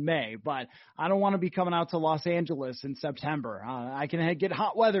schedule in May, but I don't want to be coming out to Los Angeles in September. I can get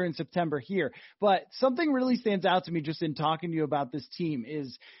hot weather in September here, but something really stands out to me just in talking to you about this team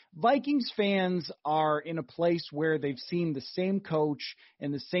is Vikings fans are in a place where they've seen the same coach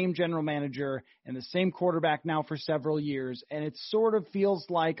and the same general manager and the same quarterback now for several years, and it sort of feels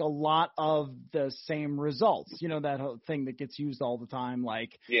like a lot of the same results. That whole thing that gets used all the time,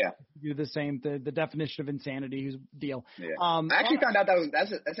 like do the same, the definition of insanity deal. Yeah. I actually found out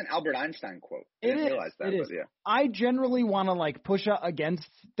that's an Albert Einstein quote. I didn't realize that. It is. But yeah. I generally want to push against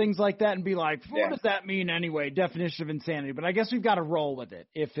things like that and be like, what does that mean anyway? Definition of insanity. But I guess we've got to roll with it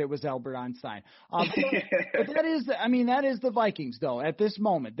if it was Albert Einstein. But that is the Vikings though. At this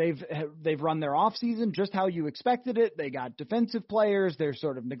moment, they've run their offseason just how you expected it. They got defensive players. They're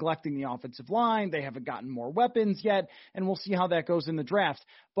sort of neglecting the offensive line. They haven't gotten more weapons yet, and we'll see how that goes in the draft.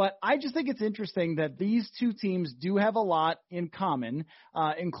 But I just think it's interesting that these two teams do have a lot in common,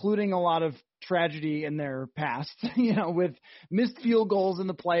 including a lot of tragedy in their past, with missed field goals in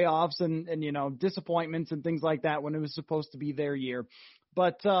the playoffs and disappointments and things like that when it was supposed to be their year.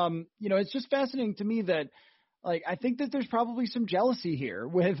 But, it's just fascinating to me that, I think that there's probably some jealousy here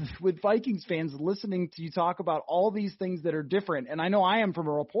with Vikings fans listening to you talk about all these things that are different. And I know I am from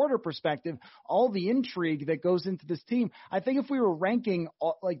a reporter perspective, all the intrigue that goes into this team. I think if we were ranking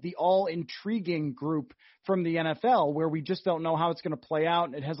the all intriguing group from the NFL, where we just don't know how it's going to play out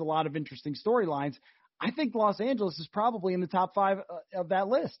and it has a lot of interesting storylines, I think Los Angeles is probably in the top 5 of that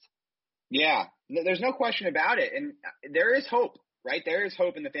list. Yeah, there's no question about it. And there is hope. Right? There is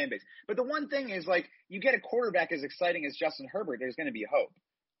hope in the fan base. But the one thing is, you get a quarterback as exciting as Justin Herbert, there's going to be hope.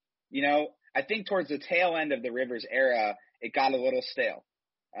 I think towards the tail end of the Rivers era, it got a little stale.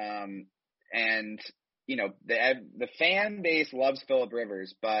 The fan base loves Phillip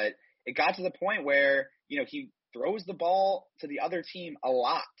Rivers, but it got to the point where, he throws the ball to the other team a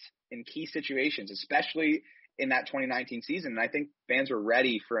lot in key situations, especially in that 2019 season. And I think fans were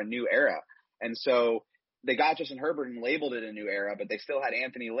ready for a new era. And so they got Justin Herbert and labeled it a new era, but they still had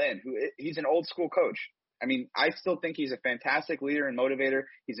Anthony Lynn, he's an old school coach. I mean, I still think he's a fantastic leader and motivator.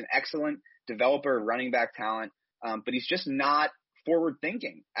 He's an excellent developer of running back talent, but he's just not forward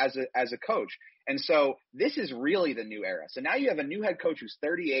thinking as a coach. And so this is really the new era. So now you have a new head coach who's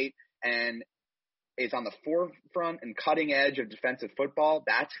 38 and is on the forefront and cutting edge of defensive football.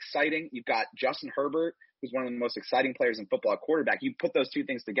 That's exciting. You've got Justin Herbert, who's one of the most exciting players in football at quarterback. You put those two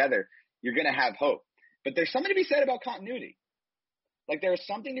things together, you're going to have hope. But there's something to be said about continuity. There's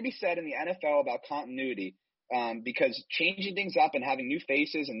something to be said in the NFL about continuity because changing things up and having new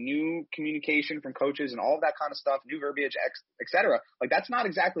faces and new communication from coaches and all of that kind of stuff, new verbiage, et cetera, that's not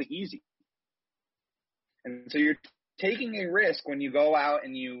exactly easy. And so you're taking a risk when you go out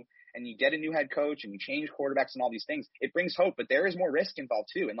and you get a new head coach and you change quarterbacks and all these things. It brings hope, but there is more risk involved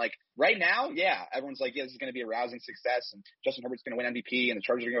too. And right now, everyone's this is going to be a rousing success and Justin Herbert's going to win MVP and the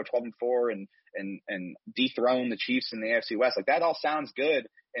Chargers are going to go 12-4 and dethrone the Chiefs in the AFC West. That all sounds good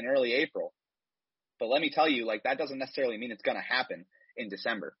in early April. But let me tell you, like, that doesn't necessarily mean it's going to happen in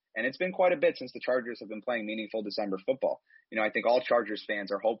December. And it's been quite a bit since the Chargers have been playing meaningful December football. I think all Chargers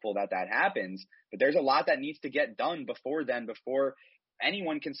fans are hopeful that happens, but there's a lot that needs to get done before then, before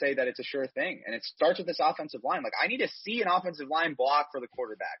anyone can say that it's a sure thing. And it starts with this offensive line. Like, I need to see an offensive line block for the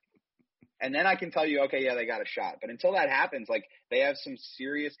quarterback. And then I can tell you, okay, yeah, they got a shot. But until that happens, like, they have some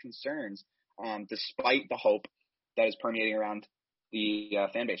serious concerns, despite the hope that is permeating around the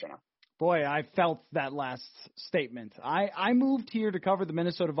fan base right now. Boy, I felt that last statement. I moved here to cover the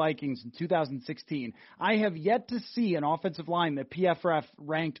Minnesota Vikings in 2016. I have yet to see an offensive line that PFF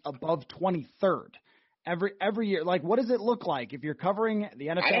ranked above 23rd. Every year. Like, what does it look like if you're covering the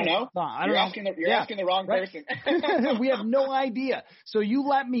NFL? I don't know. You're asking the wrong person. We have no idea. So you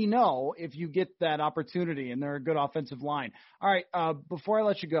let me know if you get that opportunity and they're a good offensive line. All right, before I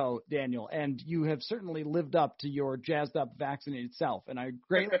let you go, Daniel, and you have certainly lived up to your jazzed up vaccinated self, and I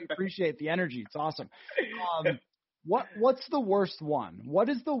greatly appreciate the energy. It's awesome. What's the worst one? What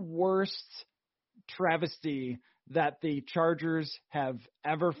is the worst travesty that the Chargers have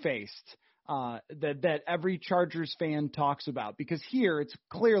ever faced? That every Chargers fan talks about, because here it's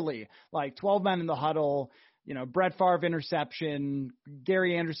clearly like 12 men in the huddle, Brett Favre interception,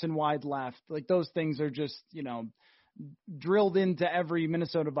 Gary Anderson wide left, like those things are just, drilled into every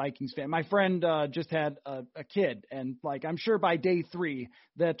Minnesota Vikings fan. My friend just had a kid, and like I'm sure by day 3,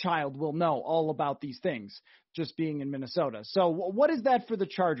 the child will know all about these things just being in Minnesota. So what is that for the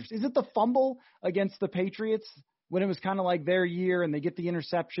Chargers? Is it the fumble against the Patriots when it was kind of like their year and they get the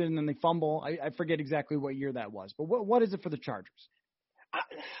interception and they fumble? I forget exactly what year that was, but what is it for the Chargers?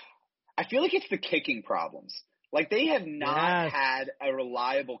 I feel like it's the kicking problems. Like, they have not had a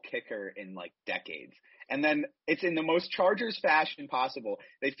reliable kicker in like decades. And then it's in the most Chargers fashion possible.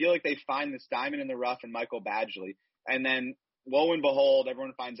 They feel like they find this diamond in the rough in Michael Badgley. And then lo and behold,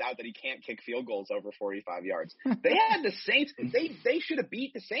 everyone finds out that he can't kick field goals over 45 yards. They had the Saints. They should have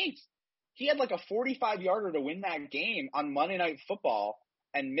beat the Saints. He had like a 45-yarder to win that game on Monday Night Football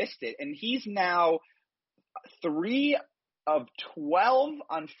and missed it. And he's now 3 of 12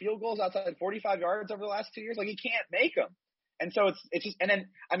 on field goals outside 45 yards over the last 2 years. Like, he can't make them. And so it's just – and then,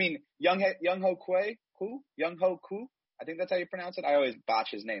 I mean, Younghoe Koo, I think that's how you pronounce it. I always botch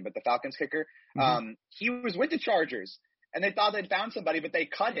his name, but the Falcons kicker, he was with the Chargers. And they thought they'd found somebody, but they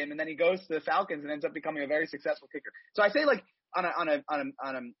cut him, and then he goes to the Falcons and ends up becoming a very successful kicker. So I say, like, on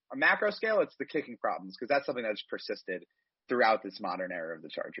a macro scale, it's the kicking problems, because that's something that's persisted throughout this modern era of the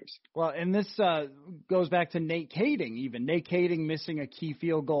Chargers. Well, and this goes back to Nate Kading even. Nate Kading missing a key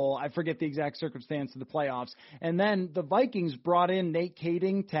field goal. I forget the exact circumstance of the playoffs. And then the Vikings brought in Nate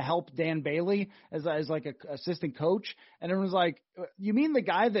Kading to help Dan Bailey as like an assistant coach. And everyone's like, you mean the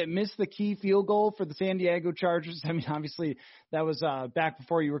guy that missed the key field goal for the San Diego Chargers? I mean, obviously that was back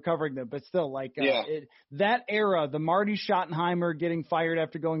before you were covering them, but still, like that era, the Marty Schottenheimer getting fired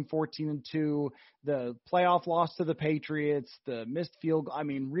after going 14-2, the playoff loss to the Patriots, the missed field goal. I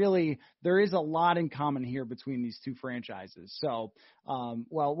mean, really, there is a lot in common here between these two franchises. So,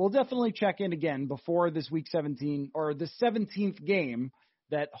 well, we'll definitely check in again before this week 17 or the 17th game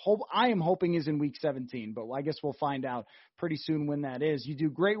that I am hoping is in week 17, but I guess we'll find out pretty soon when that is. You do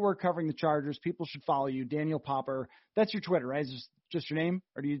great work covering the Chargers. People should follow you. Daniel Popper. That's your Twitter, right? Is just your name?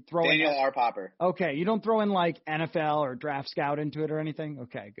 Or do you throw Daniel R. Popper. Okay. You don't throw in like NFL or Draft Scout into it or anything?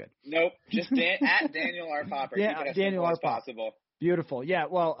 Okay, good. Nope. Just at Daniel R. Popper. Yeah, Daniel R. Popper. Possible. Beautiful. Yeah,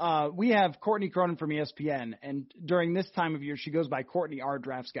 well, we have Courtney Cronin from ESPN, and during this time of year, she goes by Courtney R.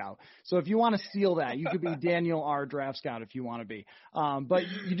 Draft Scout. So if you want to steal that, you could be Daniel R. Draft Scout if you want to be. But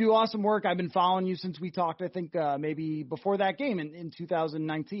you do awesome work. I've been following you since we talked, I think, maybe before that game in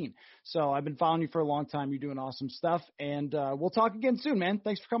 2019. So I've been following you for a long time. You're doing awesome stuff, and we'll talk again soon, man.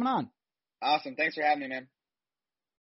 Thanks for coming on. Awesome. Thanks for having me, man.